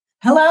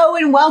Hello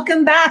and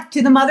welcome back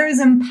to the Mother's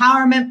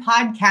Empowerment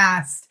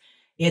Podcast.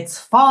 It's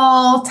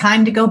fall,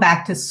 time to go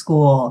back to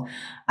school.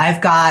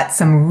 I've got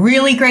some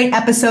really great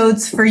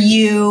episodes for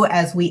you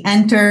as we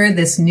enter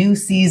this new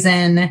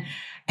season,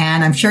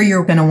 and I'm sure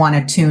you're going to want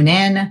to tune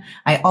in.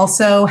 I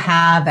also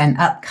have an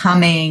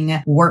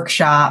upcoming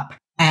workshop,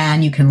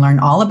 and you can learn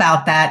all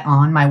about that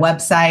on my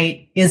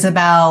website,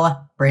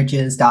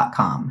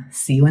 isabelbridges.com.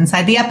 See you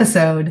inside the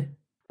episode.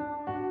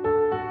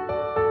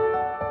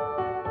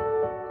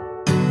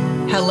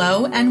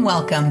 Hello and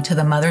welcome to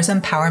the Mother's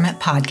Empowerment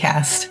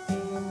Podcast.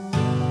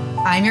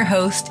 I'm your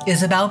host,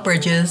 Isabel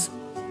Bridges,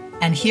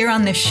 and here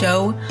on this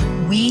show,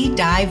 we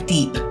dive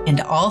deep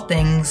into all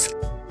things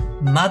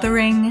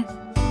mothering,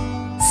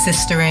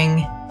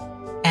 sistering,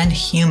 and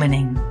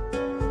humaning.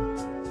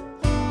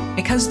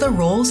 Because the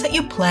roles that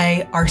you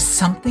play are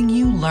something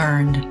you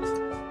learned,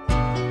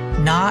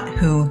 not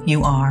who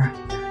you are.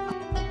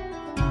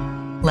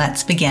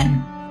 Let's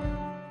begin.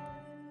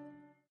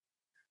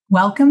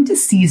 Welcome to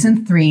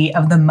Season 3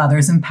 of the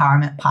Mother's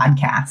Empowerment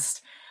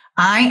Podcast.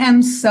 I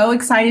am so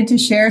excited to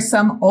share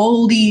some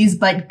oldies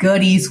but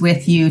goodies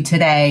with you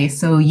today.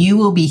 So you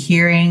will be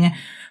hearing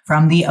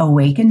from the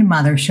Awakened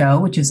Mother Show,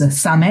 which is a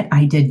summit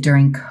I did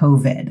during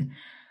COVID.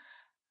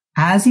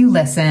 As you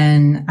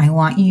listen, I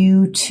want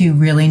you to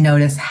really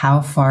notice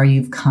how far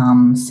you've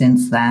come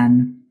since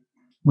then,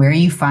 where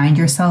you find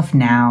yourself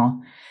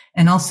now,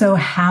 and also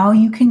how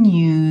you can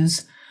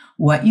use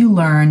what you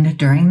learned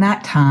during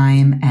that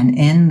time and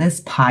in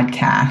this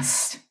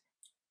podcast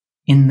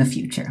in the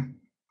future.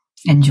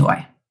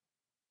 Enjoy.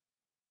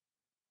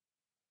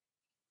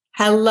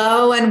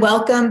 Hello and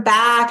welcome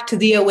back to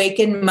the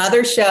Awakened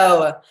Mother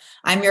Show.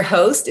 I'm your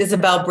host,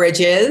 Isabel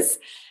Bridges,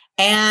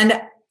 and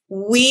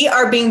we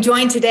are being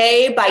joined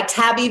today by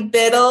Tabby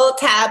Biddle.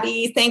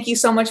 Tabby, thank you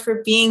so much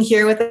for being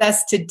here with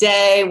us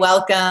today.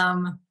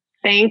 Welcome.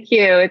 Thank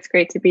you. It's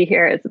great to be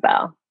here,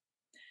 Isabel.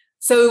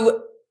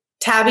 So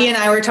Tabby and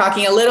I were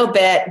talking a little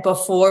bit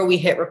before we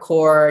hit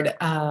record,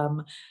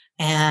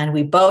 and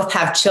we both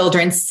have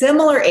children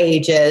similar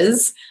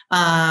ages,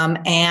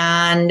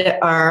 and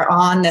are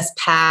on this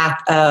path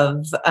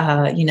of,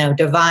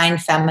 divine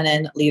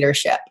feminine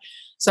leadership.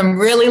 So I'm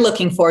really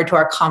looking forward to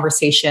our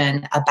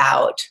conversation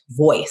about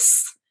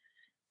voice.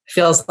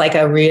 Feels like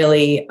a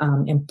really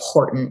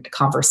important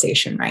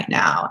conversation right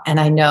now.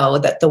 And I know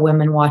that the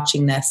women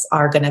watching this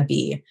are going to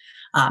be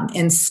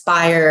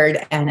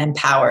inspired and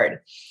empowered.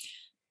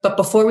 But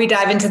before we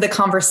dive into the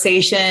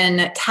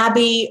conversation,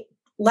 Tabby,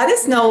 let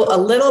us know a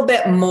little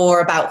bit more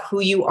about who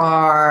you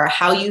are,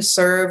 how you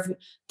serve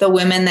the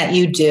women that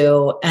you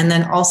do. And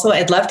then also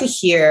I'd love to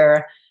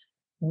hear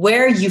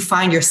where you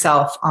find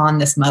yourself on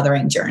this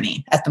mothering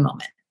journey at the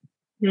moment.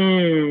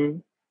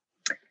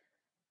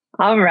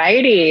 All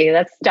righty,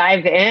 let's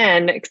dive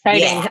in.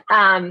 Exciting.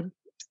 Yeah.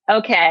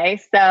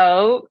 Okay,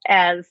 so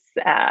as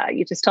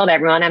you just told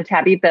everyone, I'm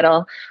Tabby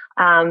Biddle.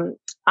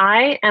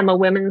 I am a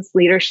women's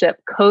leadership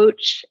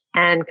coach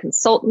and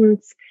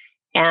consultant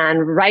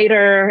and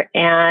writer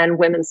and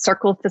women's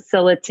circle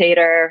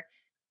facilitator,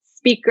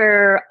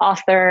 speaker,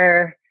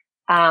 author,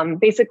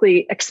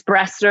 basically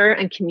expresser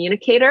and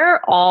communicator,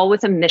 all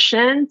with a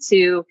mission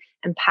to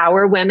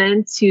empower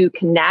women to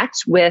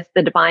connect with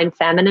the divine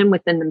feminine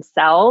within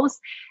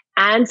themselves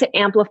and to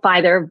amplify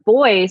their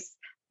voice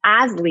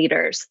as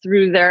leaders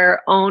through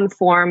their own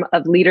form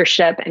of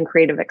leadership and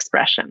creative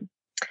expression.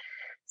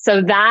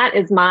 So that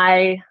is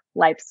my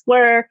life's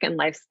work and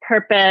life's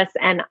purpose.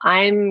 And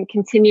I'm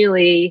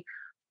continually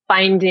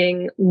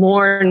finding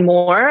more and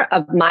more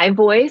of my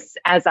voice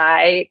as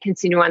I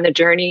continue on the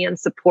journey and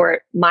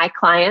support my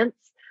clients.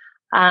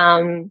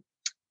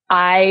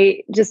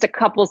 Just a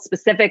couple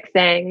specific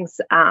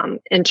things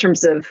in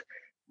terms of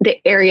the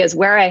areas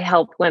where I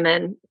help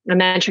women. I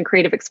mentioned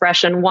creative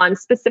expression. One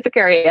specific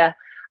area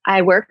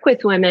I work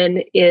with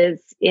women is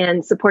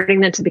in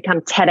supporting them to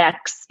become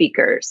TEDx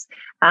speakers.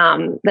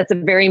 That's a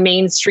very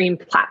mainstream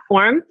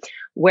platform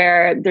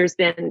where there's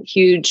been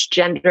huge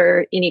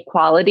gender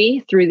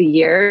inequality through the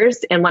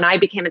years. And when I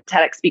became a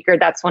TEDx speaker,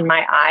 that's when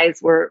my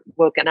eyes were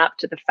woken up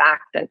to the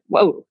fact that,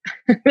 whoa,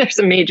 there's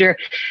a major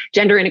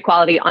gender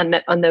inequality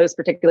on those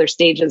particular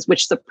stages,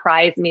 which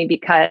surprised me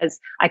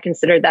because I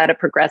considered that a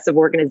progressive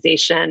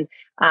organization,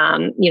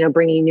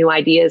 bringing new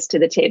ideas to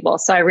the table.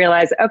 So I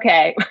realized,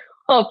 okay,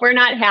 well, if we're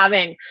not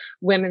having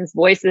women's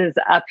voices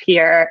up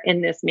here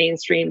in this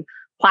mainstream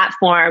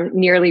platform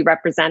nearly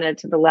represented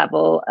to the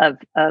level of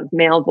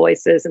male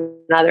voices and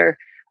other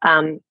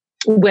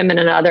women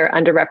and other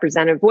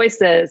underrepresented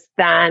voices,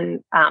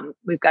 then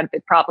we've got a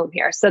big problem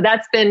here. So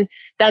that's been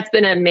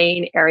a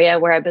main area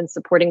where I've been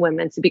supporting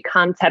women to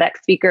become TEDx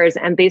speakers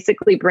and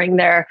basically bring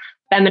their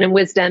feminine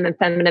wisdom and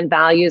feminine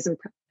values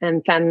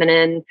and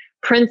feminine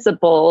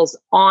principles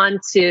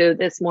onto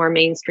this more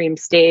mainstream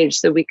stage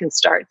so we can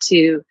start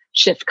to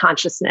shift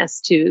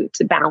consciousness to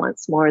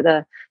balance more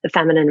the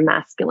feminine and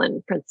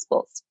masculine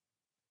principles.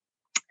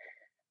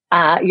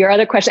 Your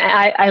other question,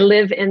 I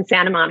live in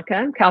Santa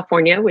Monica,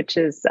 California, which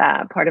is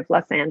part of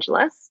Los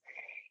Angeles.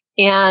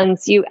 And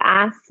you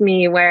asked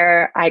me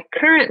where I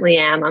currently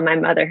am on my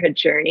motherhood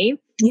journey.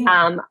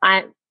 Yeah.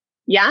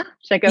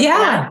 Should I go?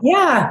 Yeah.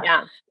 Yeah.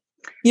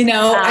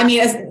 Yeah. I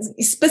mean,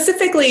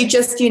 specifically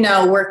just,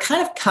 we're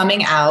kind of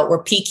coming out,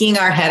 we're peeking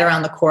our head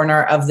around the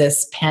corner of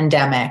this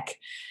pandemic,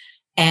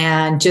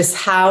 and just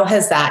how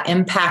has that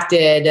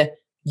impacted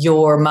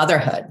your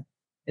motherhood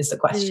is the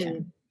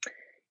question.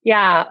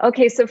 Yeah.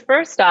 Okay. So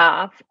first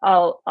off,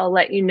 I'll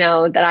let you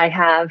know that I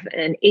have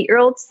an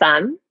 8-year-old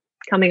son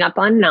coming up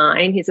on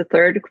 9. He's a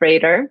 3rd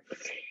grader.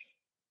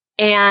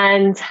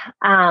 And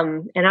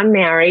I'm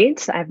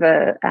married. I have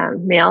a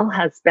male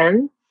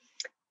husband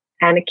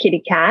and a kitty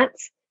cat.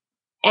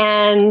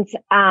 And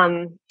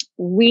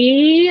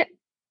we've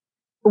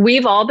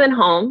all been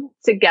home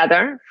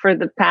together for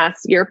the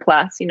past year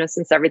plus,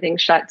 since everything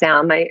shut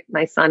down.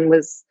 My son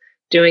was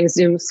doing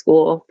Zoom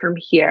school from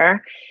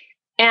here.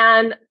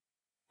 And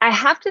I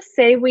have to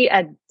say we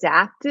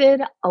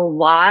adapted a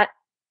lot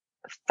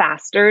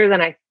faster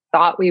than I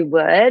thought we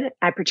would.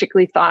 I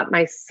particularly thought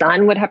my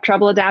son would have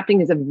trouble adapting.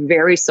 He's a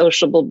very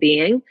sociable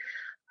being.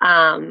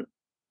 And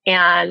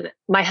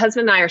my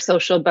husband and I are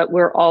social, but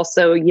we're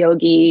also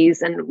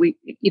yogis, and we're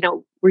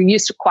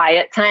used to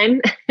quiet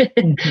time,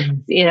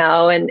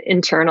 and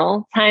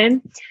internal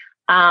time.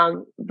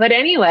 But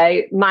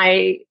anyway,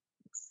 my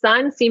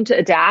son seemed to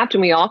adapt,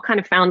 and we all kind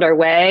of found our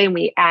way, and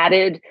we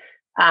added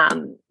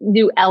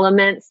new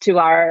elements to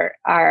our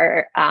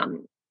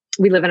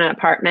we live in an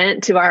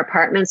apartment, to our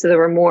apartment. So there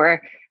were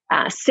more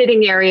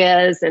sitting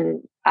areas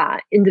and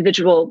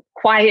individual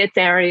quiet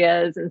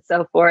areas and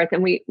so forth.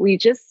 And we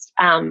just,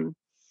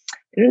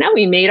 I don't know,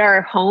 we made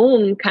our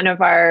home kind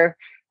of our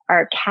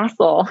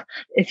castle,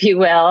 if you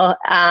will.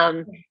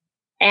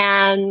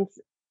 And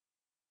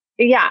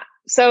yeah,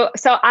 so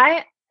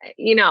I,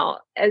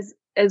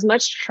 as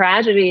much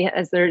tragedy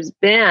as there's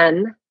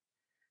been,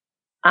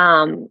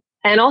 and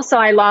also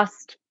I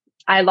lost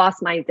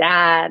my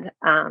dad,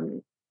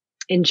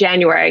 in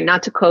January,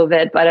 not to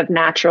COVID, but of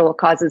natural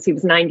causes. He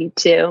was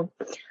 92.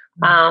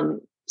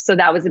 So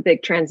that was a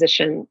big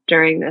transition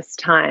during this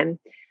time,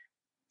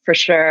 for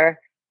sure.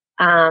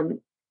 But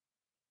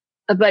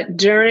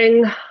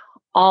during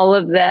all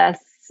of this,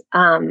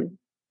 I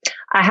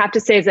have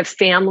to say, as a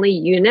family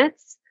unit,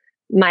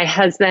 my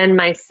husband,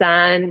 my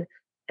son,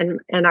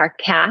 and our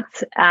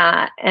cat,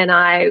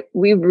 and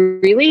we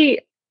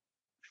really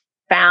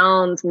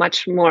found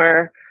much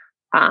more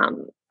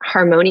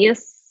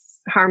harmonious.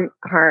 How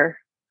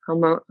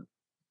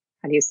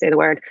do you say the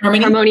word?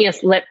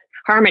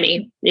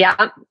 Harmony.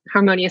 Yeah.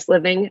 Harmonious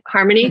living,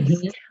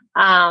 harmony.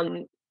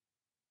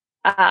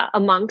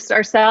 Amongst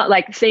ourselves,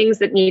 like things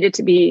that needed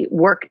to be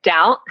worked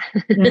out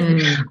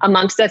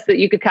amongst us that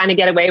you could kind of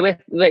get away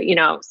with. But,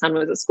 son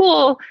was at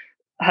school,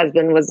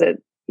 husband was at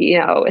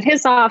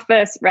his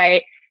office.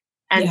 Right.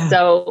 And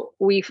so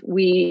we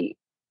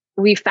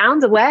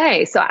found a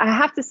way. So I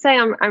have to say,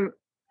 I'm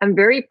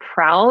very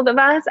proud of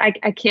us.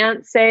 I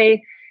can't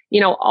say,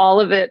 all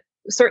of it,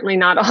 certainly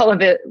not all of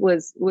it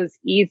was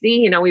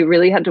easy. We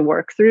really had to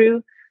work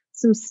through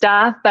some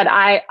stuff, but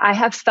I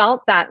have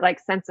felt that like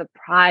sense of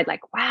pride,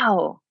 like,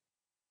 wow,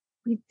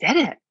 we did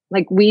it.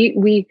 Like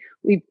we've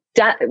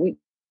done,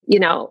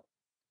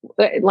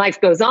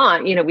 life goes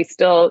on,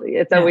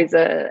 it's always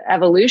a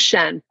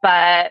evolution,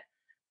 but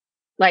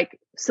like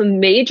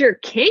some major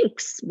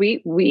kinks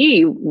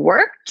we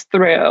worked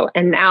through.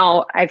 And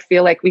now I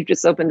feel like we've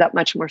just opened up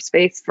much more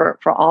space for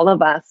all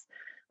of us.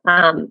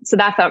 So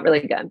that felt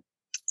really good.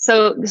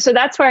 So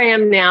that's where I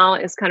am now,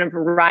 is kind of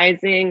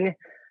rising,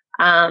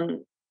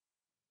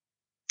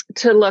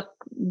 to look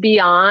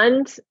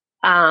beyond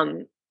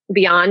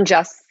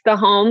just the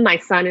home. My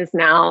son is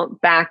now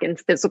back in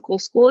physical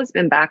school. He's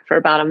been back for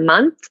about a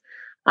month,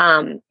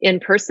 in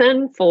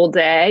person, full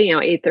day,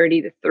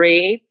 8:30 to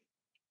 3.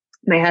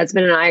 My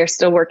husband and I are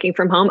still working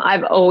from home.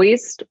 I've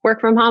always worked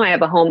from home. I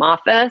have a home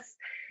office,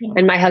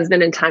 and my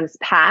husband in times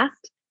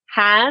past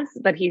has,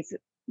 but he's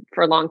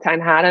for a long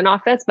time had an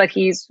office, but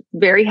he's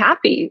very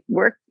happy.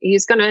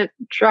 He's going to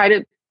try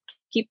to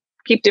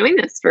keep doing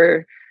this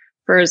for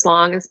as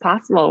long as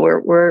possible.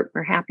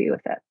 We're happy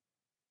with it.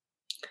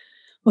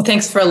 Well,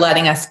 thanks for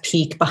letting us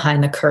peek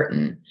behind the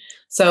curtain.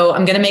 So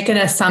I'm going to make an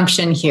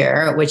assumption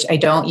here, which I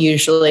don't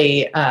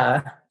usually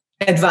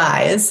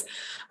advise,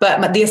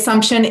 but the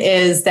assumption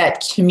is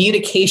that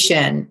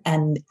communication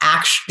and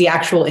the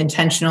actual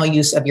intentional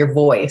use of your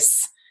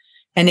voice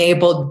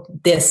enabled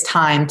this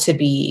time to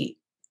be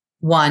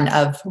one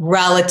of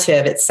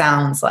relative, it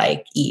sounds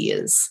like,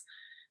 ease.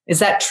 Is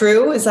that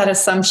true? Is that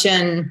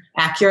assumption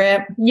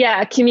accurate?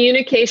 Yeah,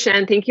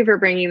 communication. Thank you for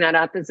bringing that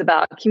up.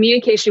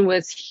 Communication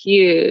was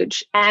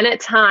huge, and at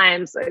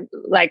times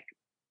like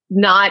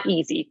not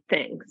easy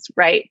things,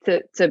 right?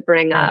 To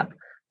bring up.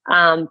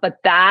 But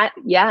that,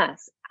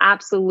 yes,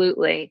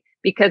 absolutely.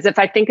 Because if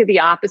I think of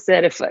the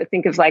opposite, if I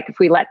think of like, if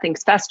we let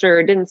things fester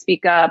or didn't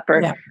speak up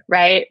or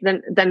right,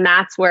 then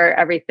that's where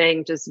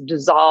everything just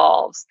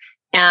dissolves.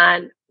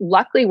 And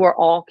luckily we're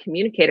all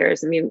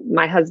communicators. I mean,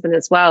 my husband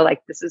as well,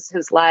 like this is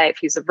his life.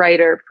 He's a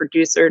writer,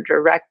 producer,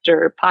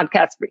 director,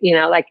 podcast,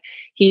 like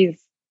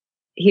he's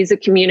he's a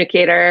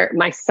communicator.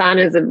 My son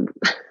is a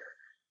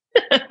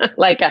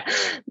like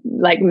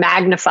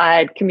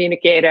magnified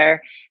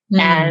communicator,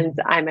 and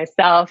I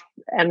myself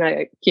am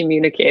a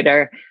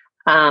communicator.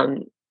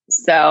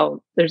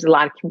 So there's a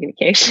lot of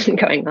communication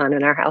going on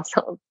in our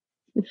household.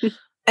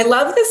 I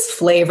love this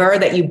flavor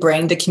that you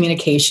bring to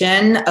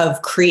communication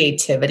of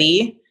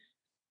creativity.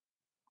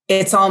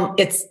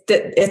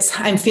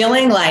 I'm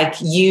feeling like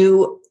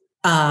you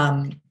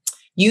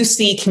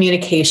see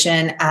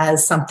communication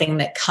as something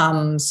that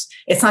comes,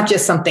 it's not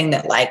just something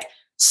that like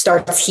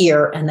starts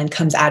here and then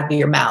comes out of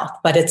your mouth,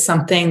 but it's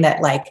something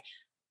that like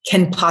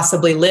can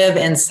possibly live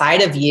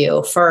inside of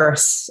you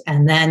first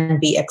and then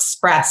be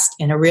expressed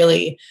in a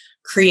really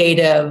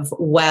creative,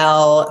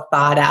 well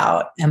thought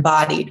out,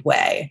 embodied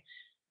way.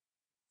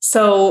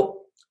 So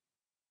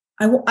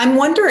I'm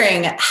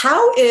wondering,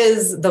 how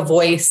is the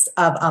voice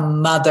of a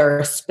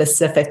mother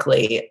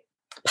specifically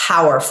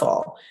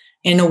powerful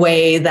in a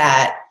way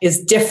that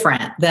is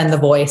different than the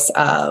voice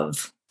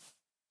of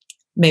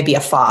maybe a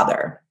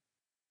father?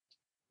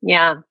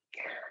 Yeah.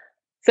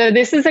 So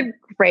this is a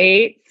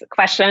great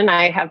question.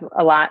 I have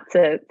a lot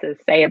to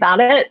say about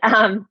it.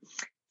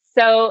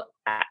 So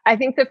I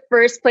think the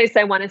first place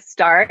I want to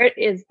start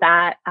is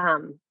that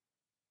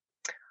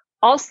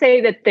I'll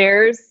say that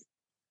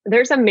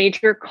there's a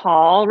major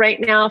call right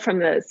now from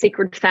the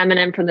sacred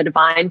feminine, from the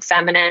divine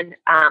feminine,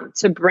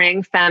 to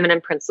bring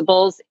feminine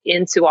principles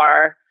into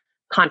our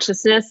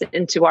consciousness,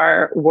 into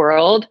our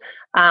world.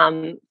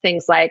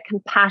 Things like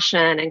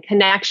compassion and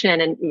connection.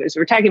 And as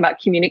we're talking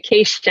about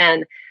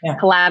communication,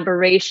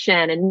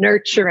 collaboration and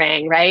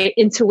nurturing, right?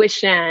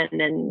 Intuition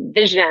and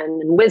vision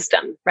and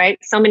wisdom, right?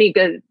 So many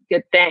good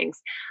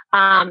things.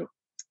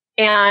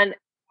 And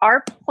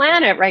our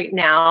planet right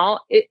now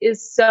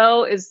is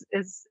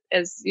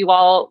as you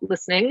all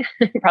listening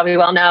probably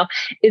well know,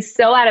 is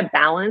so out of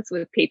balance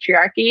with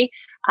patriarchy.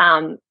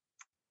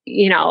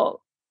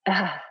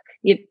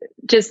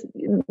 Just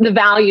the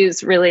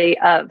values really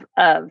of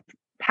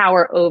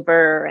power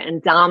over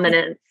and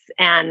dominance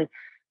and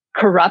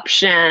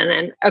corruption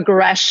and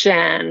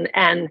aggression.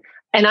 And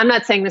I'm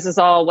not saying this is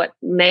all what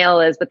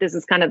male is, but this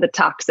is kind of the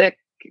toxic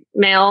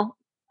male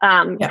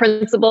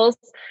principles,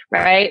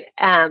 right?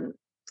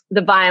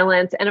 The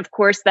violence, and of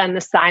course, then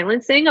the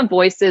silencing of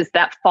voices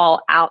that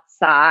fall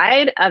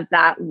outside of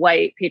that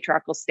white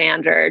patriarchal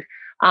standard,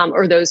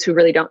 or those who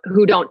really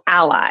don't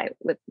ally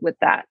with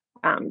that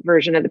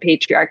version of the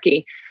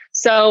patriarchy.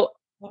 So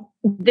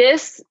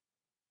this,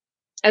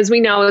 as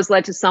we know, has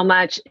led to so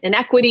much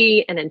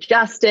inequity and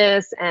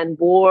injustice and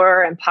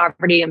war and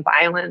poverty and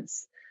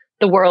violence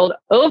the world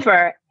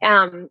over.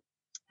 And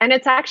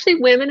it's actually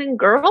women and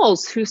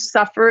girls who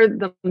suffer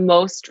the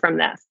most from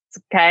this.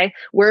 Okay.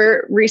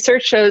 Where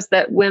research shows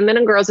that women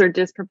and girls are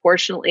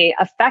disproportionately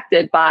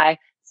affected by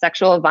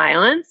sexual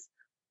violence,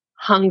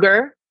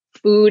 hunger,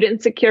 food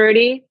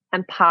insecurity,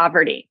 and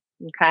poverty.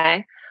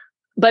 Okay.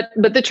 But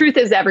the truth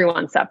is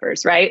everyone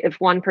suffers, right? If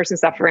one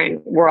person's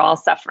suffering, we're all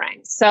suffering.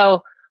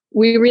 So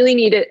we really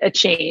need a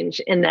change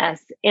in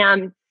this.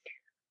 And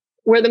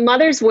where the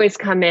mother's voice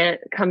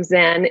comes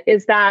in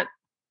is that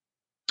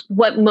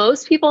what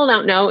most people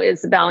don't know,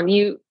 Isabel,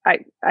 and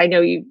I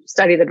know you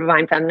study the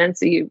divine feminine,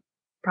 so you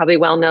probably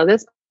well know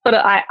this, but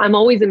I'm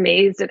always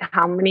amazed at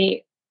how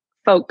many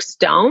folks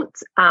don't,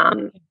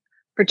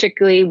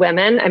 particularly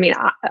women. I mean,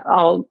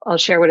 I'll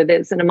share what it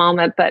is in a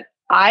moment, but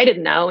I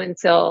didn't know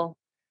until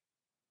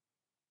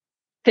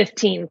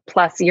 15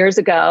 plus years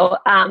ago.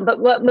 But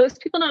what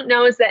most people don't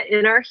know is that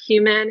in our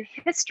human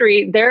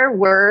history, there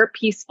were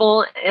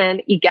peaceful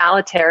and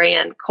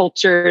egalitarian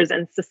cultures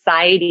and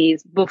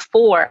societies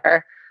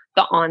before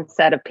the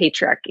onset of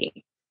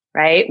patriarchy,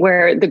 right?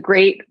 Where the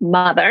great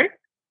mother,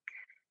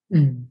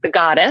 the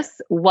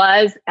goddess,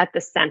 was at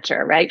the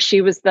center, right?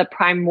 She was the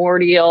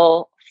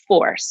primordial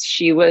force.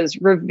 She was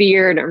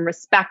revered and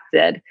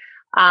respected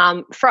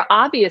for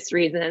obvious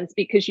reasons,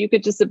 because you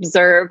could just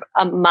observe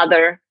a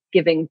mother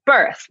giving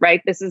birth,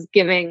 right? This is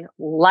giving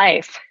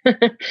life,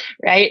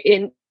 right?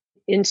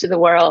 Into the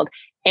world.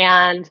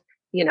 And,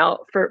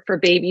 for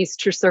babies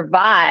to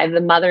survive,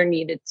 the mother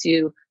needed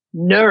to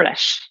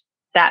nourish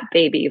that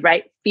baby,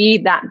 right?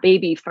 Feed that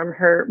baby from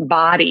her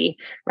body,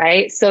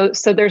 right? So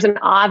there's an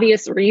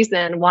obvious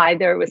reason why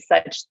there was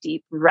such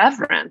deep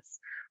reverence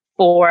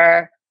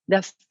for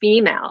the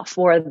female,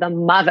 for the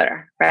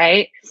mother,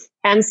 right?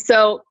 And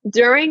so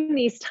during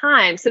these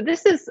times, so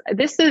this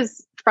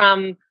is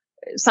from,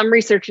 some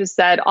researchers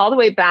said, all the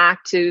way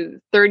back to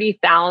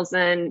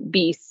 30,000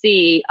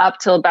 BC up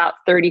till about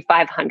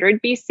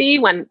 3,500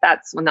 BC,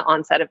 that's when the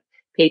onset of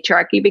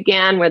patriarchy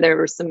began, where there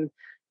were some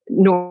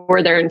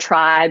northern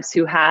tribes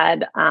who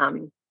had,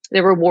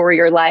 they were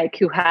warrior-like,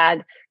 who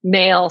had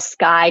male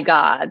sky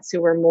gods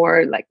who were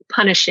more like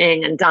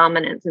punishing and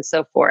dominant and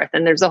so forth.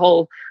 And there's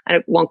I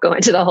won't go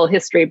into the whole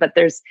history, but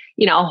there's,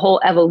 a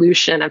whole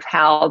evolution of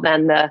how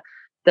then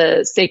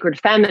the sacred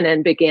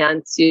feminine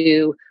began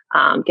to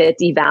get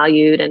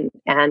devalued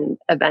and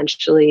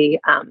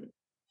eventually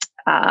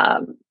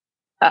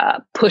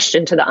pushed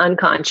into the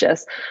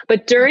unconscious.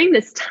 But during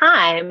this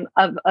time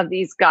of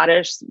these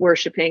goddess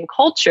worshiping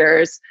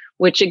cultures,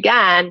 which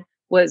again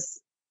was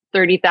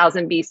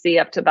 30,000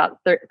 BC up to about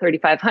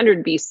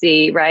 3,500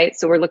 BC, right?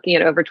 So we're looking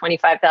at over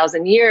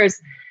 25,000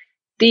 years.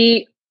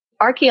 The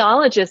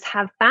archaeologists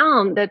have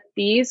found that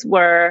these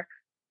were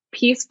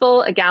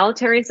peaceful,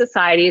 egalitarian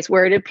societies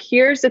where it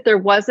appears that there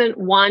wasn't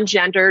one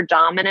gender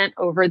dominant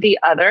over the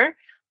other.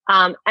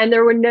 And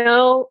there were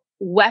no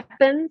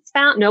weapons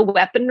found, no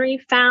weaponry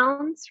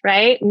found,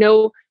 right?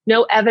 No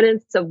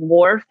evidence of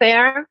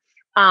warfare.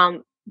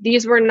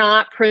 These were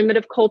not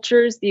primitive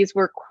cultures. These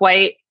were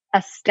quite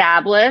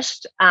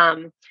established,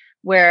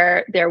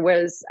 where there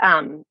was,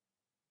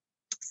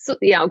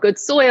 good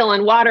soil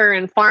and water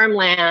and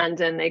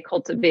farmland, and they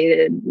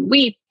cultivated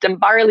wheat and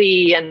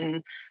barley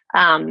and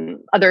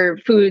other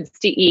foods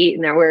to eat.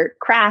 And there were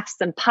crafts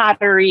and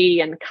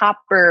pottery and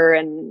copper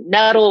and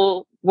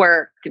metal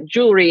work and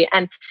jewelry.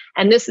 And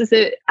this is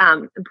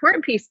an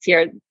important piece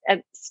here,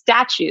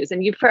 statues.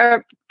 And you've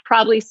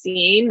probably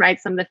seen, right,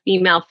 some of the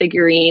female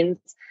figurines.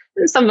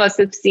 Some of us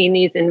have seen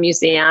these in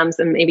museums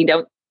and maybe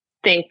don't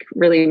think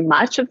really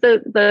much of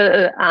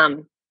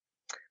the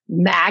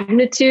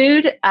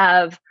magnitude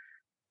of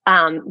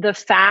the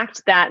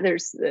fact that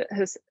there's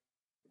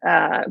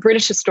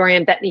British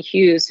historian Bethany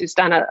Hughes, who's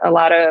done a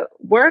lot of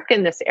work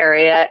in this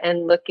area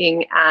and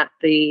looking at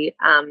the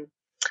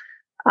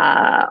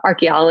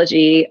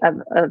archaeology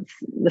of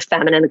the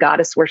feminine, the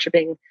goddess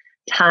worshiping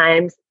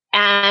times.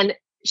 And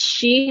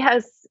she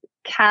has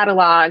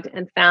cataloged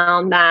and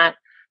found that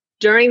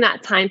during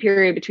that time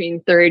period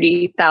between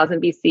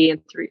 30,000 BC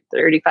and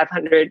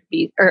 3,500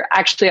 BC, or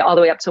actually all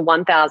the way up to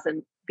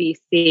 1,000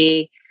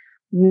 BC,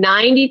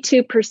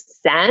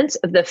 92%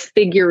 of the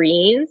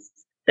figurines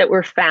that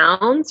were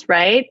found,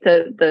 right,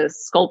 the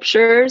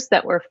sculptures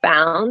that were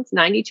found,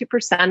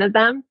 92% of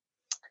them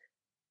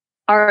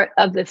are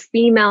of the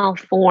female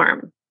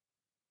form.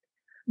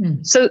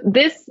 So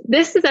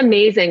this is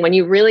amazing when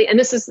you really, and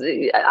this is,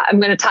 I'm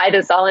going to tie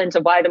this all into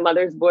why the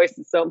mother's voice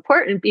is so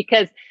important,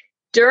 because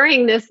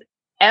during this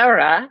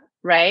era,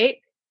 right,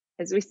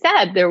 as we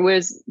said, there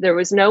was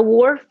no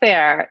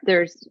warfare.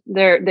 They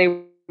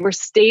were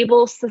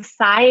stable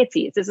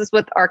societies. This is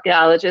what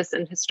archaeologists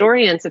and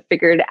historians have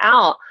figured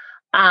out.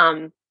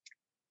 And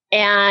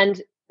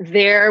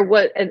there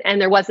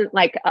wasn't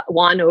like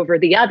one over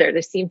the other.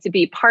 There seemed to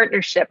be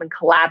partnership and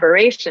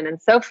collaboration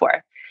and so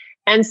forth.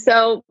 And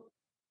so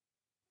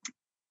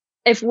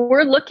if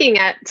we're looking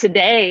at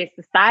today's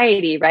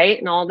society, right,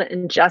 and all the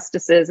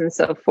injustices and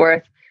so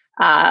forth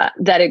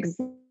that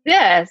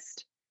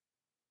exist,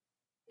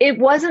 it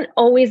wasn't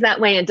always that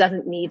way and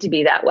doesn't need to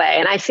be that way.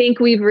 And I think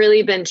we've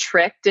really been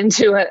tricked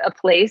into a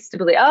place to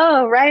believe,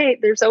 oh, right,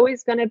 there's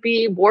always going to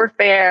be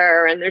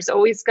warfare and there's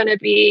always going to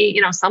be,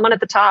 someone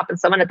at the top and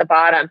someone at the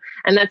bottom.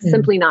 And that's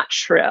simply not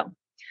true.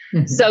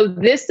 Mm-hmm. So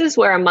this is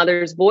where a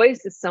mother's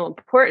voice is so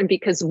important,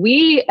 because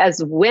we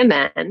as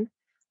women,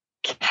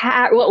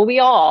 we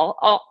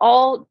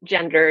all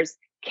genders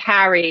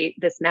carry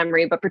this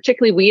memory, but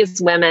particularly we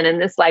as women in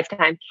this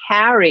lifetime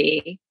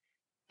carry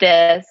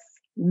this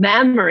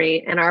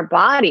memory in our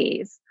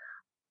bodies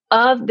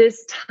of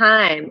this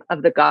time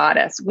of the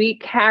goddess. We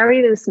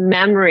carry this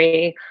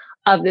memory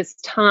of this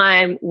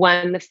time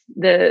when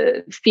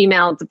the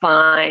female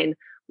divine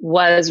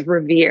was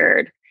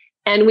revered.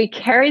 And we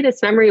carry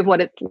this memory of what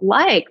it's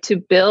like to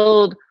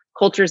build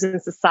cultures and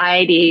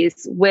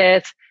societies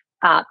with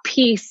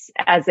peace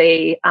as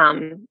the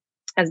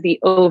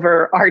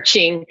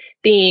overarching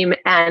theme,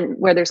 and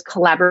where there's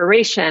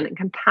collaboration and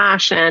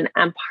compassion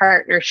and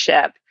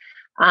partnership.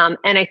 And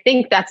I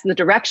think that's the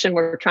direction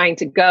we're trying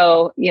to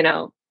go,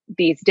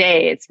 these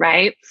days,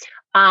 right?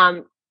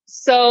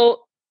 So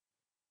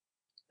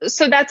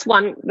that's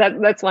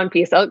one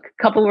piece. A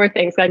couple more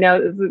things. I know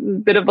this is a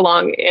bit of a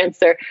long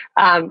answer,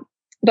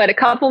 but a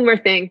couple more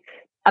things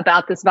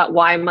about this, about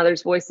why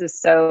mother's voice is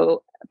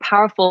so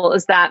powerful,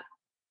 is that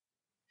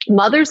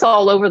mothers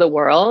all over the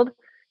world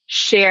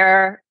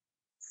share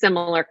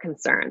similar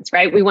concerns,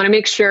 right? We want to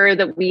make sure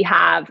that we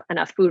have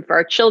enough food for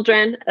our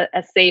children,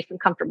 a safe and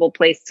comfortable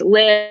place to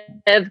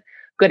live,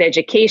 good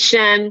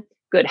education,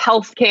 good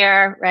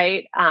healthcare,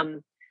 right?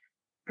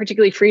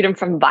 Particularly freedom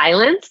from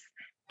violence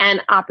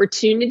and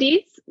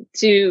opportunities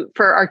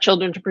for our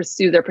children to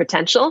pursue their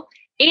potential.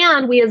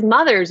 And we as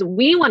mothers,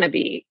 we want to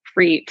be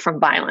free from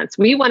violence.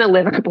 We want to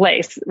live in a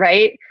place,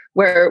 right,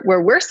 where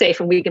we're safe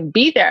and we can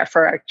be there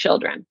for our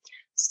children.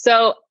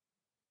 So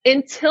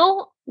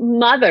until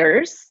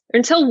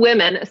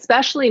women,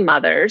 especially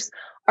mothers,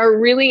 are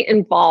really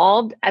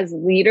involved as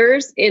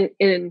leaders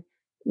in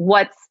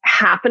what's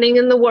happening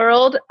in the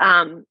world,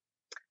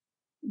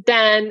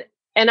 then,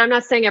 and I'm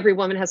not saying every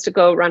woman has to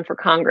go run for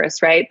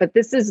Congress, right? But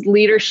this is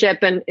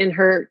leadership in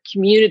her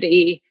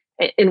community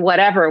in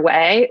whatever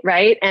way,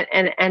 right?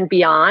 And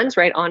beyond,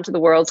 right? Onto the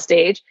world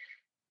stage.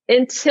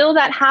 Until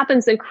that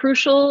happens, then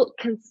crucial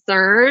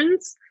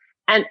concerns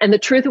and the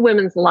truth of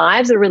women's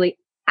lives are really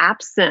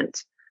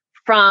absent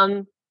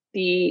from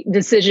the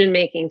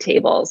decision-making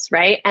tables,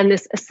 right? And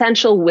this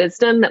essential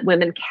wisdom that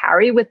women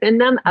carry within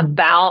them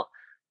about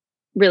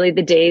really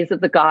the days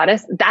of the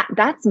goddess,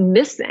 that's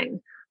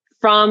missing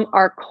from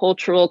our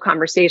cultural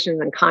conversations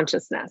and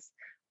consciousness.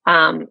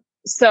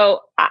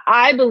 So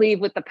I believe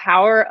with the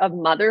power of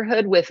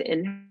motherhood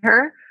within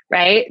her,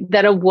 right,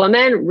 that a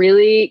woman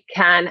really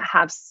can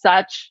have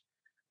such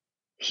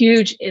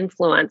huge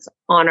influence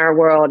on our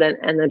world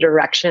and the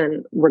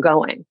direction we're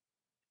going.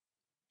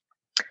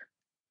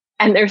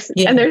 And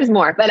there's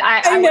more, but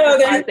I know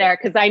that there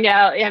because I know,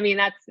 I mean,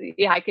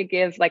 I could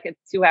give like a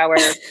 2-hour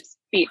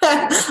speech.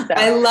 So.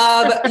 I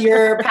love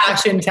your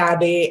passion,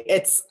 Tabby.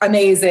 It's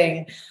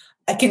amazing.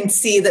 I can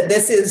see that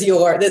this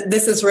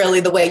is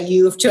really the way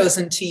you've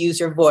chosen to use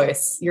your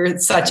voice. You're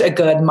such a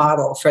good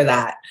model for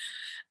that.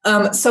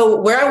 So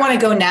where I want to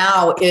go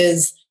now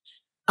is,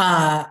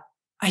 I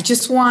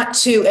just want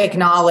to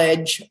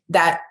acknowledge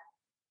that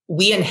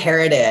we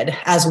inherited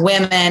as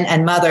women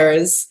and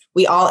mothers,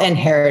 we all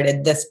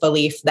inherited this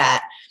belief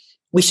that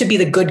we should be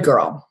the good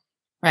girl,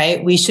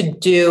 right? We should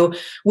do,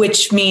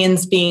 which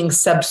means being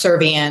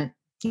subservient,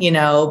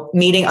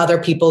 meeting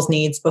other people's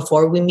needs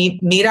before we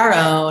meet our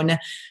own,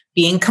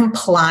 being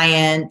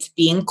compliant,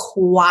 being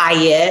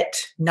quiet,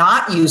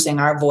 not using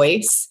our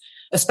voice,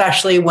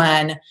 especially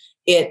when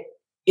it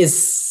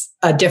is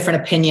a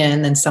different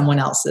opinion than someone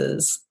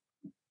else's.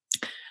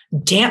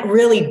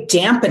 Really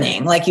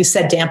dampening, like you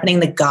said, dampening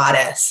the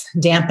goddess,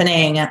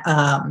 dampening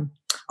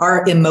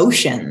our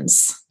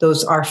emotions,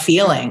 our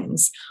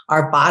feelings,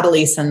 our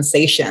bodily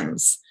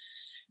sensations.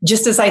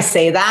 Just as I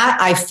say that,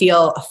 I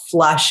feel a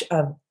flush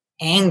of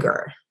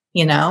anger,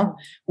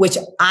 which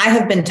I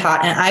have been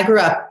taught. And I grew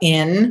up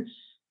in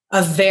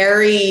a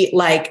very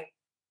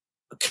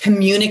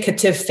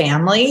communicative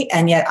family.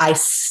 And yet I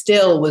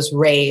still was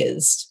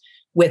raised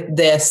with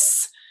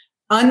this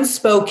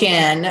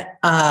unspoken,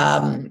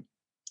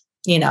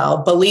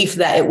 belief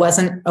that it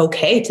wasn't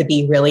okay to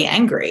be really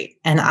angry.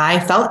 And I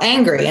felt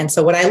angry. And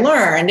so what I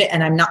learned,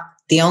 and I'm not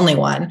the only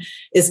one,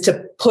 is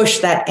to push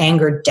that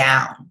anger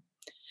down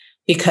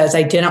because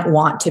I didn't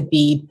want to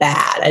be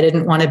bad. I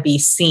didn't want to be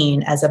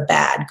seen as a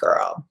bad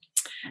girl.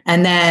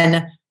 And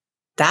then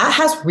that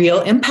has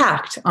real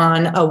impact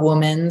on a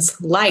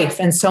woman's life.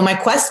 And so my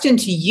question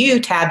to you,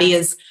 Tabby,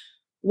 is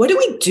what do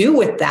we do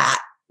with that?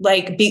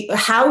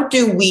 How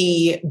do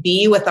we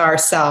be with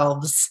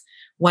ourselves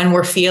when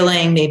we're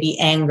feeling maybe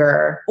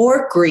anger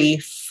or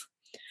grief,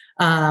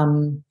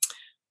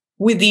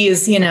 with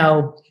these,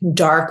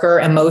 darker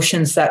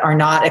emotions that are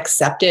not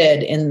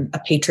accepted in a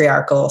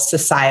patriarchal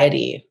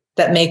society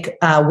that make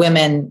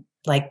women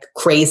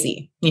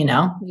crazy,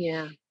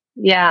 Yeah.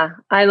 Yeah.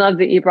 I love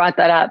that you brought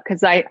that up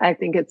because I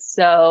think it's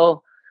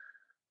so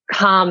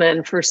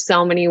common for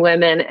so many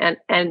women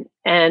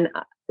and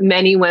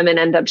many women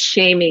end up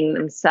shaming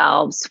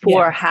themselves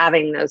for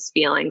having those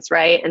feelings,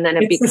 right? And then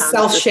it becomes a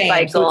self-shame.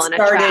 cycle and a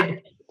trap.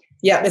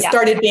 It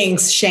started being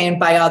shamed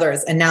by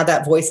others, and now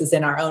that voice is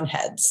in our own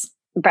heads.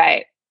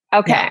 Right.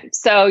 Okay. Yeah.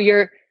 So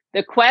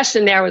the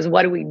question there was,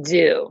 what do we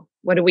do?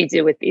 What do we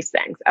do with these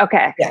things?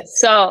 Okay. Yes.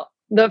 So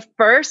the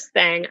first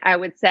thing I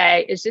would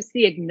say is just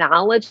the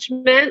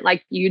acknowledgement,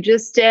 like you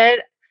just did,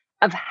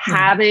 of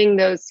having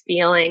those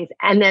feelings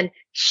and then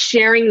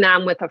sharing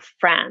them with a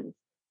friend.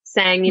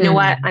 Saying, you know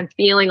what, I'm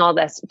feeling all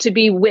this, to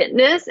be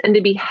witnessed and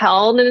to be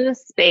held in a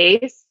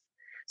space.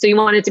 So you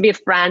want it to be a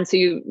friend so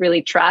you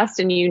really trust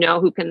and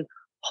who can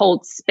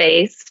hold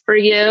space for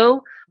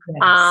you.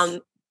 Yes.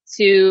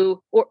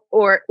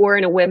 Or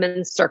in a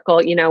women's circle,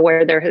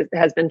 where there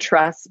has been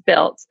trust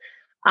built.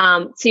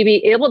 To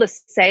be able to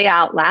say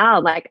out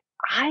loud,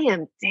 I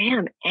am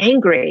damn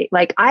angry.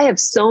 I have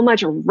so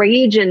much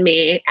rage in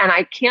me and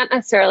I can't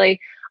necessarily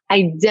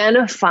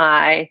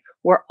identify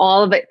where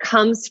all of it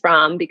comes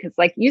from, because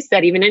like you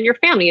said, even in your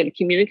family, in a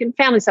communicative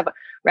family stuff,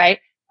 right?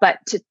 But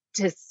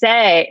to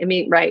say,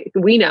 right,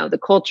 we know the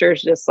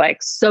culture's just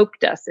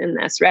soaked us in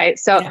this, right?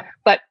 So,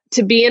 but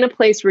to be in a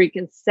place where you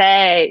can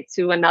say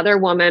to another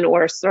woman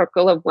or a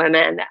circle of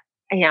women,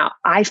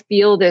 I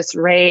feel this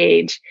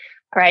rage,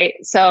 right?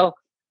 So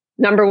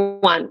number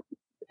one,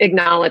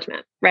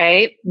 acknowledgement,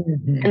 right?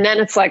 Mm-hmm. And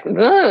then it's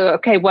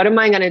okay, what am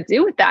I going to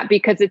do with that?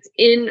 Because it's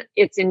in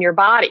your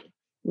body,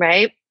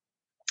 right?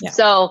 Yeah.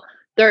 So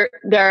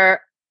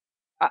there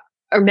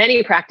are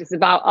many practices.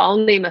 I'll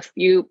name a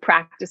few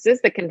practices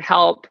that can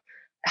help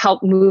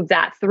move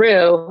that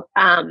through.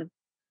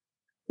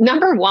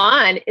 Number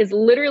one is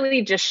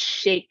literally just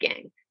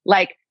shaking,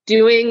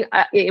 doing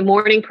a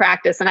morning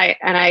practice. And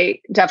I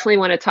definitely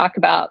want to talk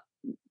about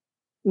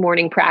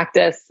morning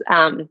practice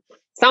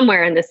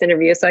somewhere in this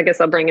interview. So I guess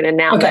I'll bring it in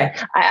now. Okay.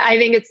 But I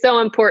think it's so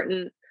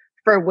important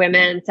for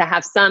women to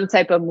have some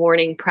type of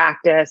morning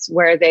practice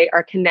where they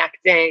are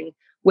connecting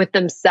with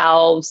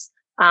themselves,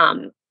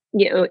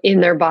 in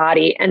their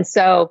body. And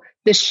so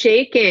the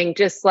shaking,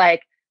 just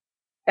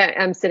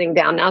I'm sitting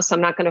down now, so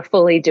I'm not going to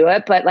fully do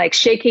it, but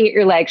shaking at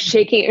your legs,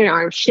 shaking at your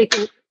arms,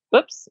 shaking.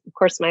 Whoops. Of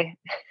course,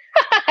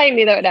 I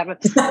knew that would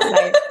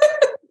happen.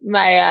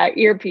 My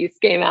earpiece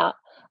came out.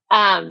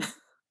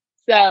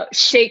 So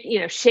shaking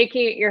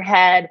at your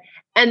head,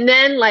 and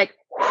then like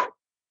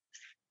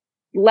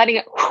letting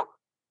it,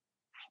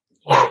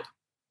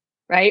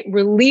 right?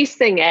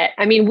 Releasing it.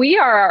 I mean, we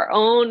are our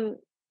own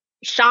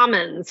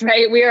shamans,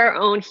 right? We are our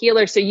own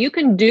healers. So you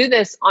can do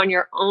this on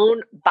your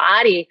own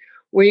body,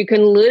 where you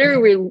can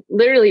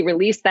literally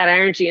release that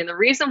energy. And the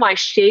reason why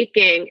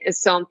shaking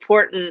is so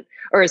important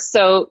or is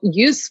so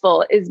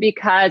useful is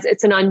because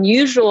it's an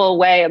unusual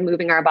way of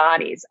moving our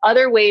bodies.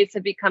 Other ways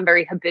have become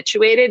very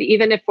habituated,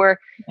 even if we're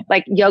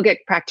like yogic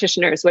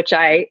practitioners, which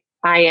I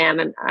am,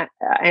 and I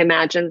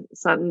imagine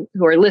some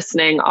who are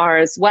listening are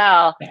as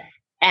well.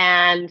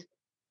 And,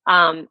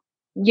 I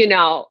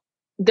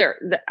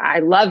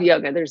love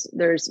yoga.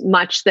 There's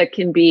much that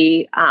can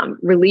be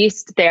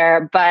released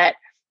there, but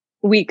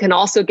we can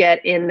also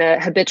get in the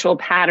habitual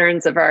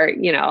patterns of our,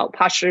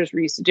 postures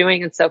we're used to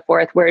doing and so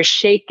forth, whereas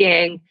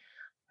shaking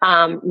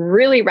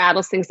really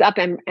rattles things up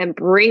and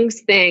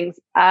brings things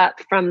up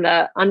from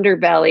the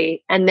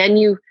underbelly. And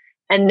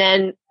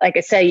then, like I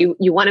say,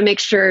 you want to make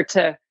sure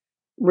to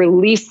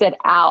release it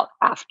out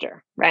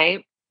after,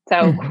 right?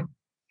 So,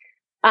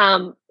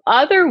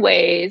 other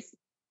ways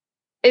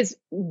is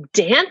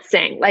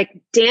dancing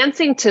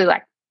to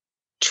like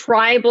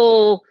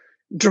tribal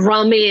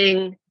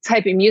drumming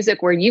type of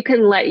music, where you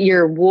can let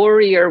your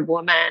warrior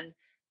woman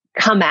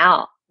come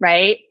out,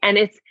 right?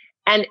 And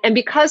and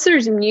because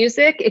there's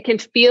music, it can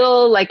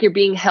feel like you're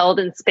being held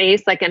in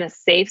space, like in a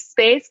safe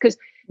space. Because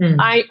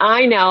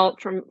I know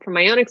from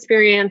my own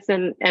experience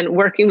and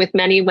working with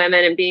many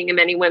women and being in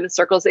many women's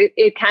circles,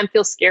 it can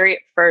feel scary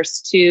at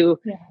first to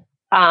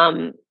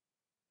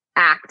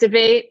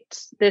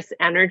activate this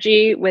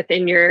energy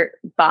within your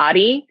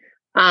body.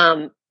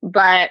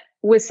 But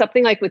with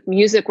something like with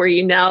music, where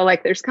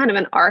like there's kind of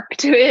an arc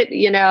to it,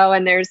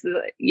 and there's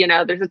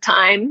a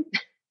time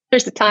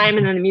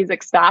and then the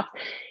music stops.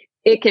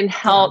 It can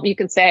help. You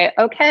can say,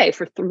 okay,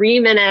 for 3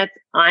 minutes,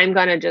 I'm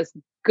going to just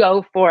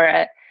go for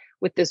it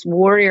with this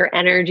warrior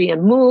energy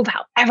and move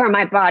however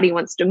my body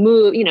wants to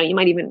move. You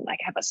might even like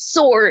have a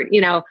sword,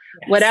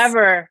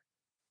 whatever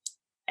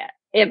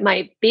it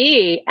might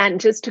be,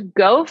 and just to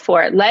go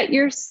for it. Let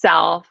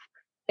yourself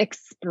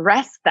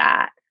express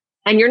that,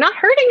 and you're not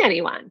hurting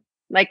anyone.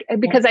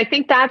 Because I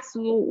think that's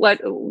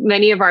what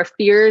many of our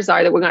fears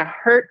are, that we're going to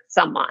hurt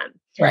someone.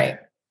 Right.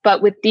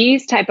 But with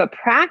these type of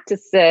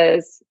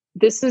practices,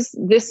 this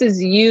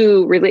is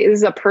you really, this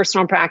is a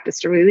personal practice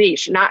to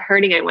release. You're not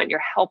hurting anyone. You're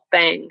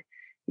helping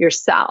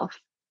yourself.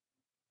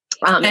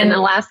 And the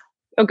last,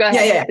 go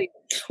ahead. Yeah.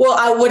 Well,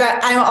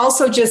 I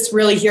also just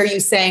really hear you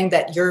saying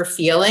that your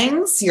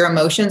feelings, your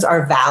emotions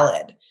are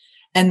valid,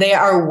 and they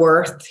are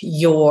worth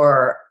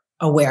your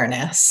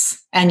awareness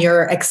and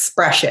your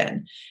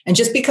expression. And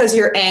just because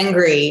you're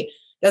angry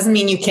doesn't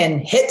mean you can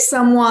hit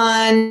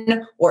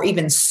someone or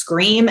even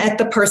scream at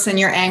the person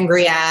you're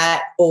angry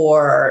at,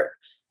 or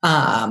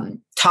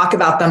talk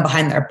about them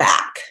behind their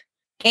back.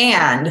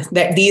 And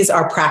that these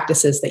are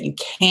practices that you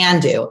can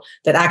do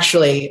that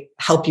actually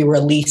help you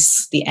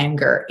release the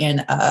anger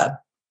in a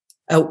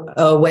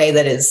way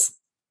that is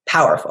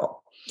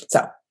powerful.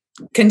 So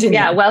continue.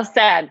 Yeah, well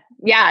said.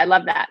 Yeah, I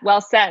love that. Well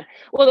said.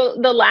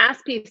 Well, the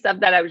last piece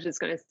of that I was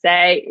just going to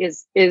say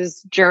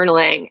is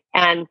journaling.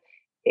 And,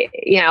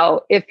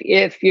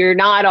 if you're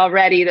not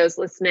already, those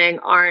listening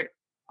aren't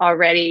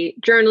already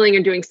journaling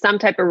or doing some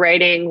type of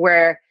writing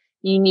where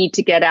you need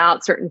to get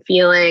out certain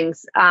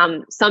feelings.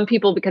 Some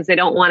people, because they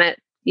don't want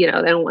it, they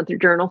don't want their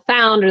journal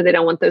found, or they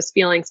don't want those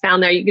feelings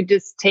found there. You could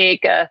just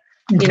take a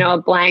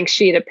blank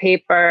sheet of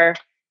paper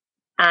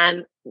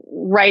and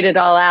write it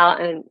all out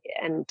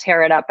and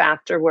tear it up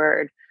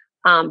afterward.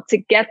 To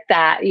get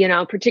that,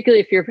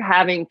 particularly if you're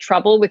having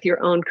trouble with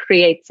your own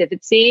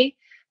creativity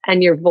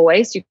and your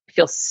voice, you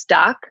feel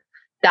stuck,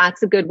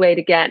 that's a good way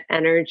to get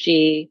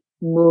energy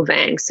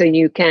moving, so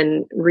you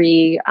can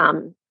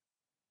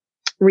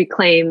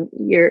reclaim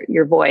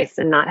your voice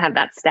and not have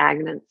that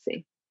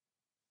stagnancy.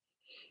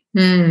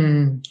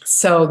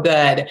 So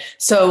good.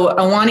 So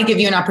I want to give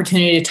you an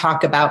opportunity to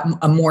talk about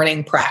a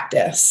morning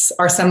practice.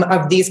 Are some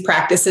of these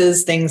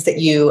practices things that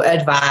you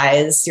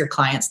advise your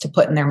clients to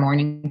put in their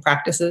morning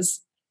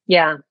practices?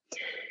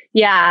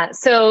 Yeah.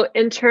 So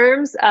in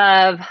terms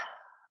of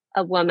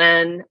a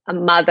woman, a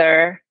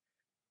mother,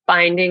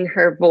 finding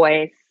her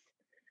voice,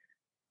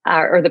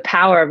 or the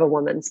power of a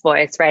woman's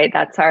voice, right?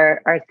 That's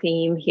our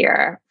theme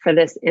here for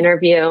this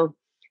interview.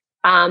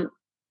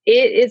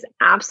 It is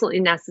absolutely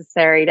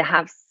necessary to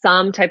have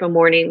some type of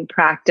morning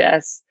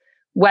practice,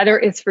 whether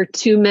it's for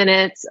 2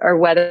 minutes or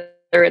whether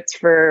it's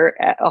for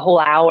a whole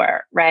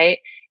hour, right?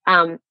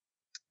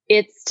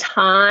 It's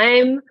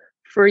time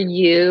for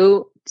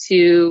you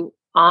to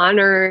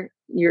honor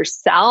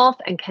yourself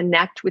and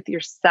connect with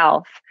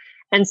yourself.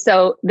 And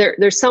so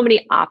there's so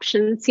many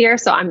options here.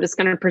 So I'm just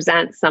going to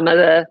present some of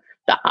the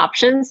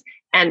options,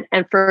 and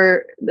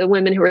for the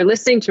women who are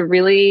listening to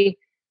really,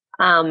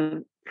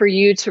 for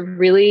you to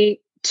really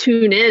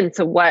tune in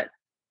to what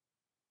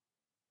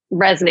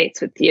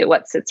resonates with you,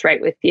 what sits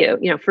right with you.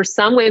 For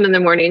some women, the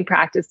morning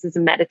practice is a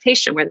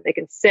meditation where they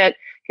can sit,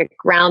 get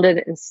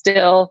grounded and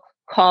still,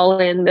 call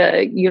in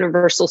the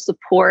universal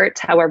support,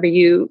 however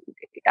you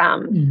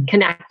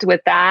connect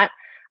with that.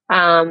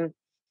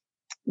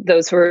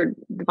 Those who are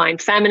divine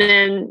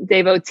feminine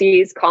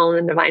devotees, call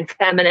in the divine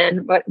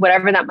feminine,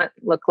 whatever that might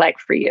look like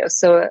for you.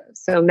 So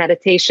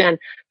meditation.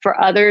 For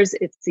others,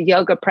 it's a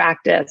yoga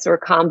practice or a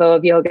combo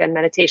of yoga and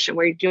meditation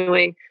where you're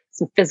doing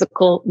some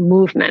physical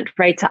movement,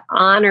 right? To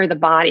honor the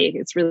body.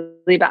 It's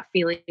really about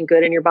feeling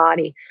good in your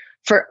body.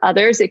 For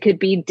others, it could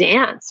be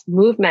dance,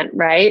 movement,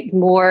 right?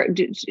 More,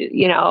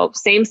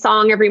 same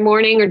song every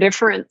morning or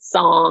different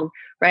song,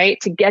 right?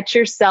 To get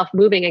yourself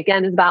moving.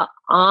 Again, is about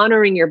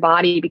honoring your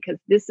body, because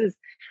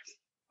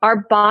our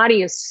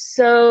body is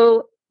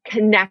so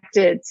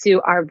connected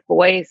to our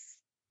voice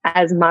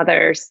as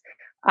mothers.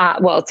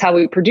 It's how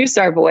we produce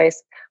our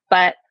voice,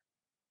 but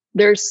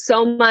there's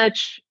so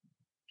much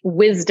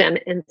wisdom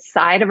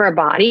inside of our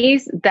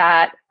bodies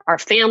that our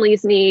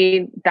families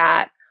need,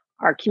 that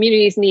our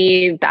communities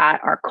need,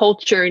 that our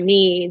culture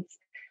needs.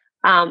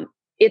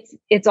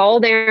 It's all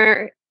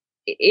there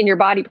in your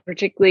body,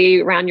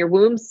 particularly around your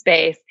womb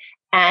space.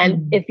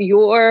 And if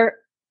you're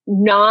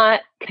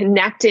not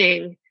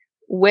connecting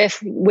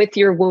with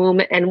your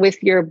womb and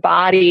with your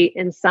body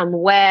in some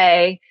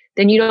way,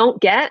 then you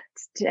don't get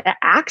to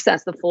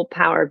access the full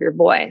power of your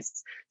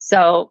voice.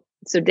 So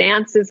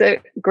dance is a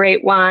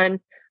great one.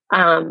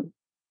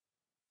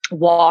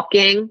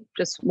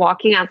 Just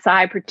walking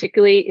outside,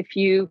 particularly if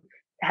you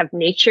have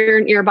nature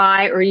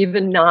nearby, or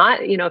even not,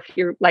 if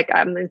you're like,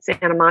 I'm in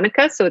Santa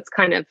Monica, so it's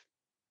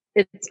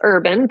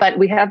urban, but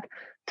we have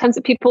tons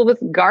of people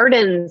with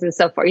gardens and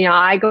so forth.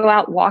 I go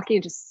out walking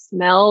and just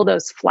smell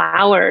those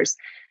flowers,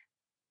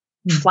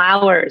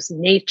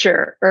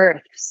 nature,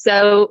 earth,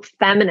 so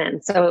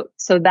feminine. So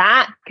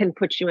that can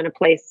put you in a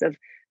place of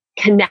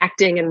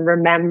connecting and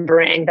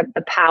remembering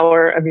the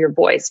power of your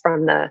voice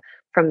from the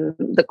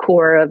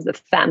core of the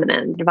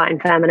feminine, divine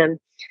feminine.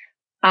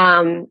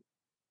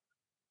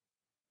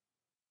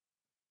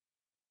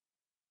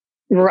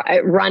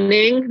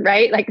 Running,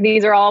 right? Like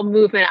these are all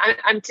movement.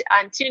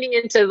 I'm tuning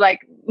into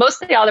like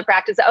mostly all the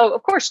practice. Oh,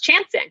 of course,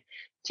 chanting,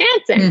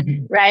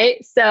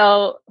 right?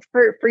 So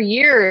for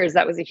years,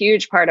 that was a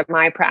huge part of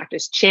my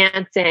practice,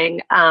 chanting.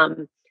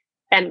 And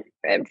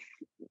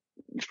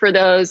for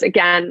those,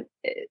 again,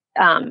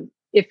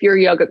 if you're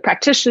a yoga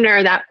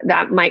practitioner,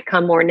 that might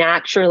come more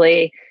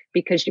naturally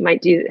because you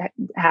might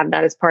have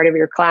that as part of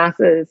your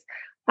classes.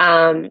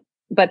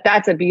 But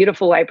that's a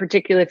beautiful way,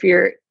 particularly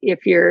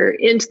if you're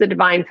into the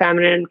divine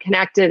feminine,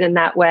 connected in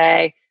that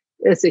way.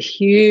 It's a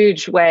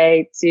huge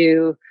way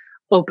to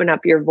open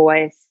up your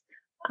voice,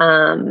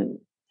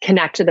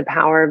 connect to the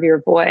power of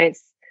your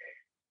voice.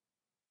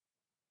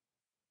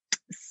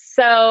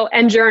 So,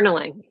 and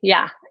journaling.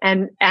 Yeah.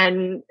 And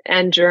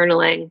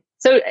journaling.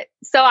 So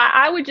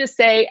I would just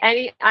say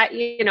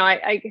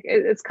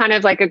it's kind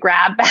of like a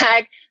grab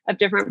bag of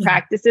different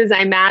practices. I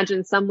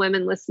imagine some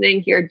women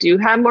listening here do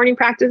have morning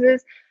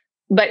practices,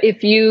 but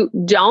if you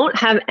don't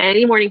have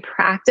any morning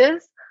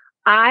practice,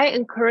 I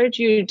encourage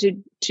you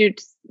to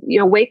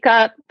wake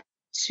up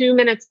 2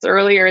 minutes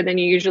earlier than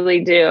you usually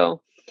do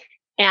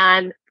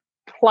and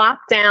plop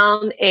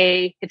down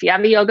if you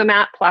have a yoga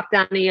mat, plop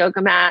down a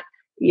yoga mat,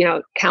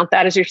 count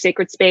that as your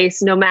sacred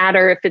space, no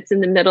matter if it's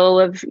in the middle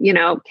of,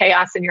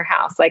 chaos in your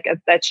house, like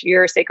that's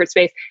your sacred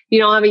space. You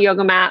don't have a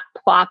yoga mat,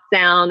 plop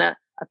down a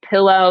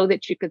pillow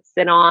that you could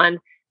sit on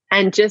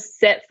and just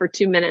sit for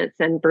 2 minutes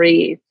and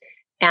breathe.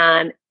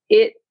 And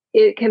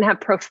it can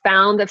have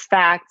profound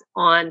effect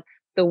on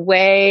the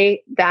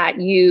way that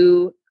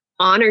you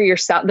honor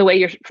yourself, the way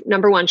you're,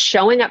 number one,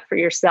 showing up for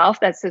yourself.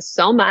 That says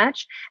so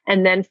much.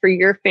 And then for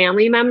your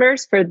family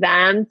members, for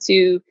them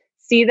to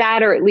see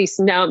that, or at least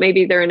know,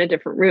 maybe they're in a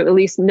different room, at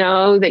least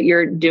know that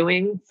you're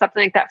doing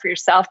something like that for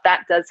yourself.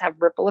 That does have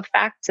ripple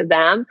effect to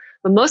them.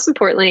 But most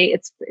importantly,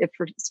 it's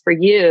for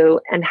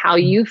you and how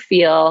you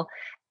feel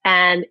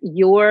and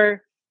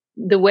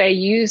the way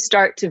you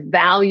start to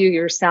value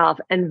yourself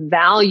and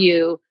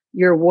value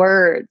your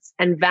words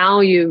and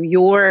value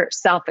your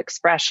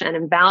self-expression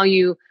and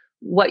value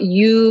what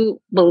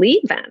you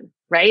believe in,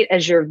 right?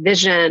 As your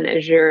vision,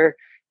 as your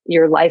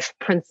life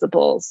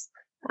principles.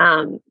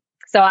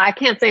 So I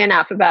can't say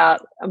enough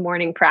about a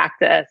morning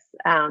practice.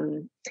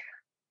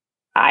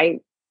 I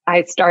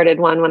started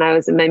one when I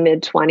was in my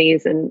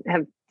mid-20s and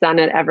have done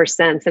it ever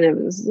since. And it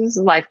was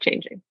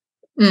life-changing.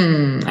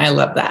 I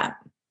love that.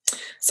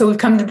 So we've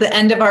come to the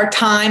end of our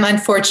time.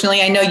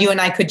 Unfortunately, I know you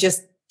and I could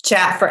just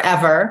chat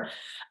forever.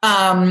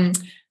 And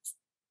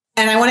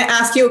I want to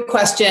ask you a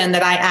question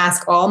that I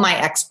ask all my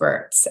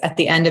experts at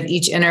the end of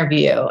each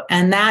interview.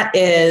 And that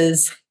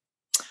is,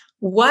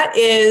 what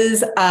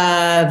is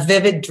a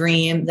vivid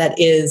dream that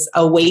is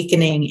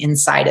awakening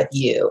inside of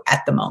you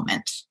at the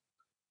moment?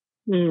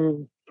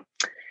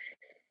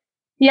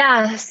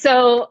 Yeah.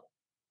 So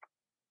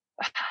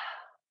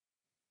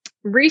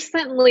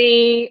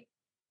recently,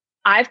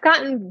 I've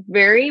gotten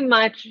very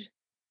much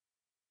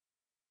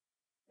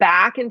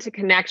back into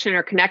connection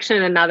at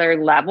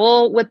another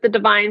level with the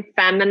divine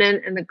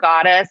feminine and the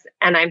goddess.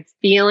 And I'm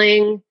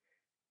feeling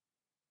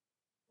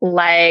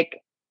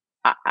like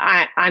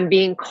I'm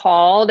being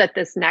called at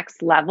this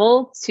next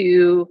level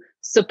to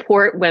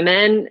support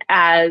women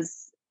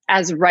as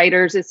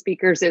writers, as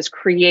speakers, as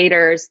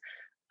creators,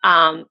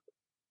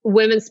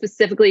 women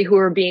specifically who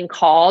are being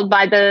called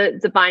by the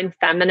divine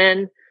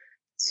feminine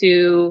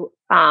to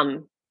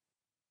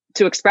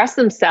express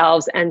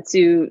themselves and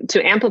to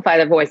amplify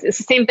their voice. It's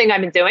the same thing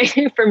I've been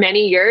doing for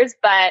many years,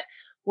 but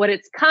what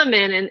it's come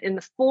in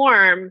the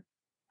form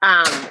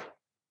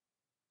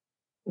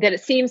that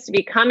it seems to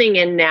be coming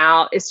in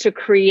now is to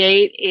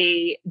create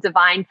a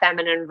divine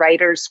feminine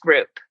writers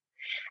group.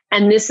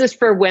 And this is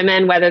for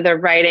women, whether they're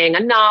writing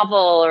a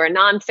novel or a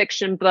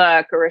nonfiction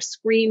book or a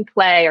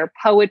screenplay or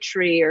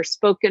poetry or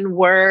spoken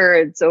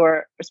words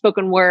or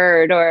spoken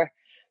word or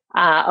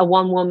a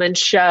one-woman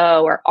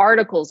show or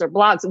articles or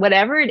blogs,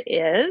 whatever it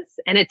is.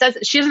 And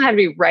she doesn't have to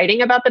be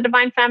writing about the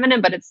divine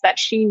feminine, but it's that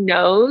she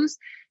knows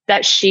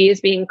that she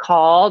is being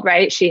called,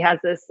 right? She has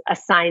this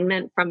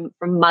assignment from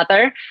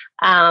mother,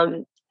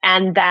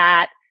 and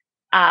that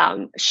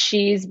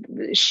she's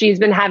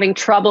been having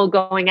trouble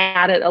going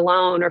at it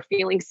alone or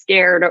feeling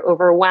scared or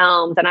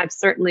overwhelmed. And I've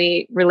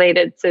certainly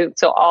related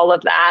to all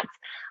of that.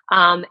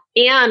 And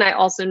I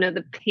also know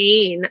the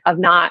pain of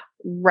not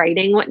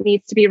writing what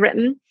needs to be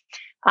written,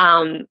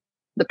 the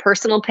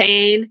personal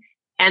pain,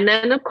 and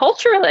then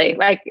culturally,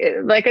 like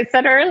I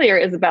said earlier,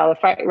 Isabel,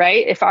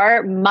 if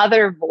our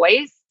mother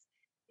voice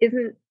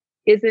isn't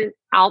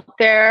out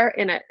there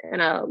in a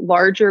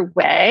larger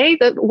way,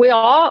 that we're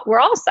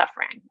all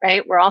suffering,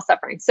 right? We're all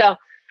suffering. So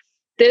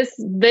this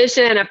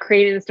vision of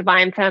creating this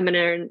divine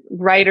feminine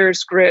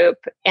writers group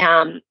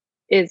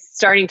is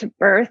starting to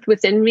birth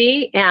within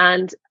me,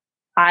 and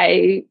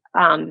my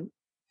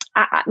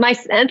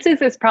sense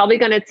is it's probably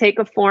going to take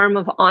a form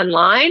of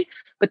online,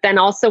 but then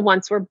also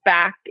once we're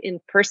back in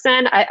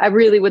person, I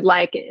really would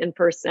like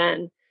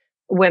in-person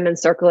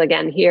women's circle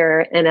again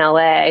here in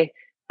LA.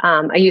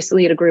 I used to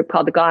lead a group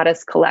called the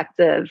Goddess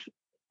Collective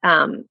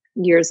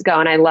years ago,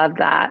 and I love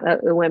that,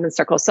 the women's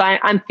circle. So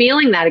I'm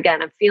feeling that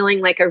again. I'm feeling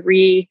like I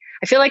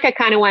feel like I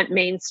kind of went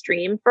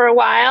mainstream for a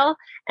while,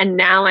 and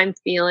now I'm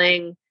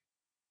feeling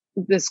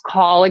this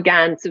call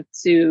again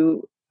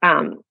to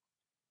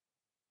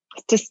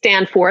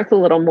stand forth a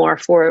little more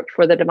for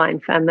the divine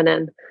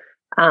feminine.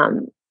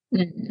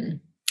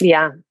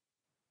 Yeah.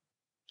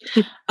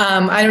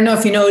 I don't know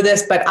if you know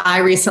this, but I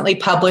recently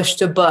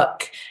published a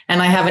book, and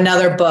I have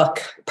another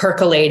book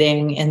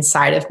percolating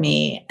inside of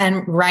me.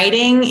 And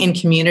writing in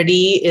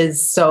community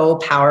is so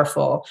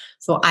powerful.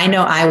 So I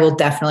know I will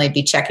definitely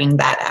be checking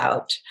that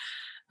out.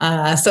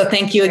 So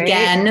thank you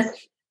again,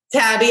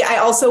 Tabby. I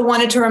also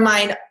wanted to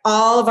remind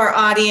all of our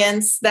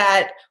audience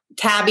that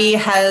Tabby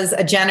has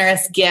a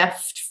generous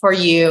gift for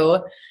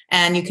you,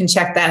 and you can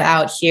check that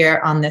out here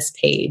on this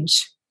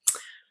page.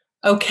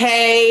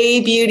 Okay,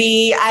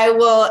 beauty. I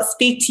will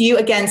speak to you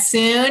again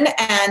soon.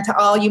 And to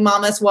all you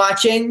mamas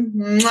watching,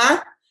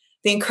 mwah,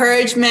 the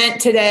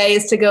encouragement today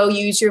is to go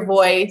use your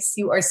voice.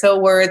 You are so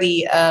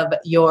worthy of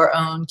your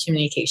own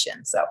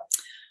communication. So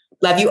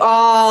love you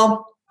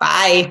all.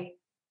 Bye.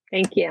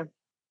 Thank you.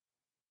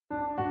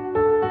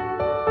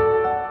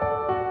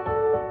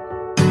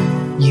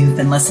 You've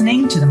been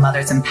listening to the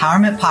Mother's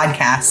Empowerment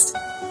Podcast.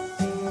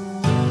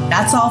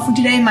 That's all for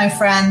today, my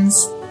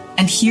friends.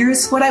 And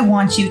here's what I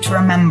want you to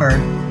remember.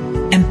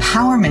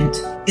 Empowerment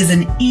is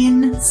an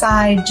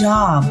inside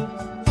job.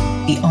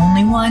 The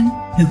only one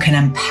who can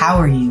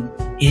empower you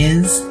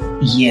is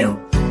you.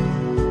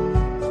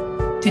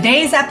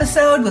 Today's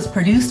episode was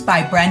produced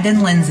by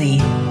Brendan Lindsay.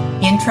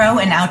 Intro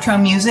and outro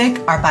music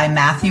are by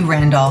Matthew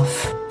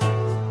Randolph.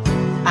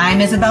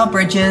 I'm Isabel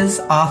Bridges,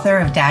 author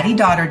of Daddy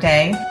Daughter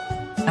Day.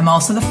 I'm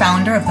also the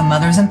founder of the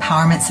Mother's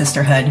Empowerment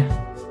Sisterhood.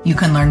 You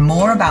can learn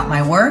more about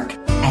my work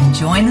and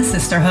join the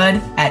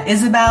sisterhood at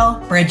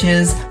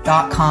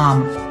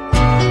isabelbridges.com.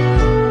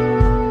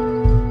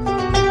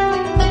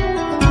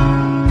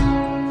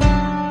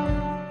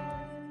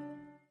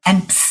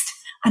 And psst,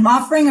 I'm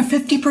offering a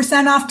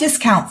 50% off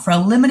discount for a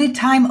limited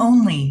time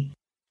only.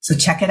 So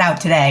check it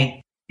out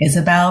today,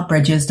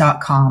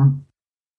 isabelbridges.com.